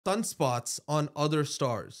sunspots on other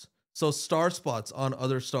stars. So star spots on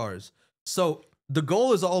other stars. So the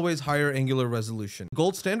goal is always higher angular resolution.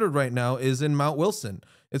 Gold standard right now is in Mount Wilson.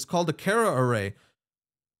 It's called a Cara array.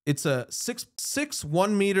 It's a six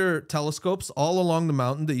 1 meter telescopes all along the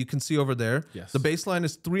mountain that you can see over there. Yes. The baseline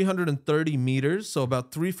is 330 meters, so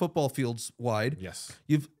about 3 football fields wide. Yes.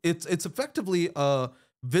 It's effectively a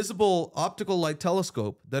visible optical light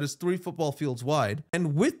telescope that is 3 football fields wide.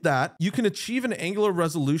 And with that, you can achieve an angular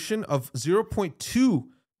resolution of 0.2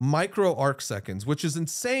 micro arc seconds, which is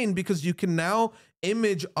insane because you can now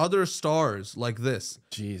image other stars like this.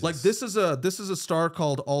 Jesus. Like this is a star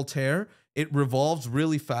called Altair. It revolves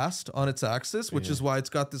really fast on its axis, which is why it's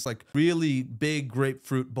got this like really big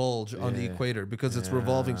grapefruit bulge on the equator, because it's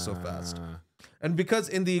revolving so fast. And because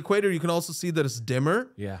in the equator, you can also see that it's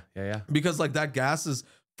dimmer. Yeah. Because like that gas is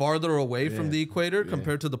farther away from the equator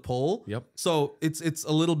compared to the pole. Yep. So it's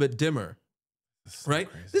a little bit dimmer. Right?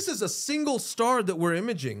 Crazy. This is a single star that we're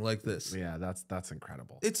imaging like this. Yeah, that's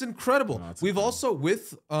incredible. It's incredible. No, it's We've incredible.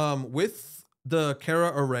 also with the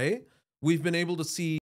Cara array, we've been able to see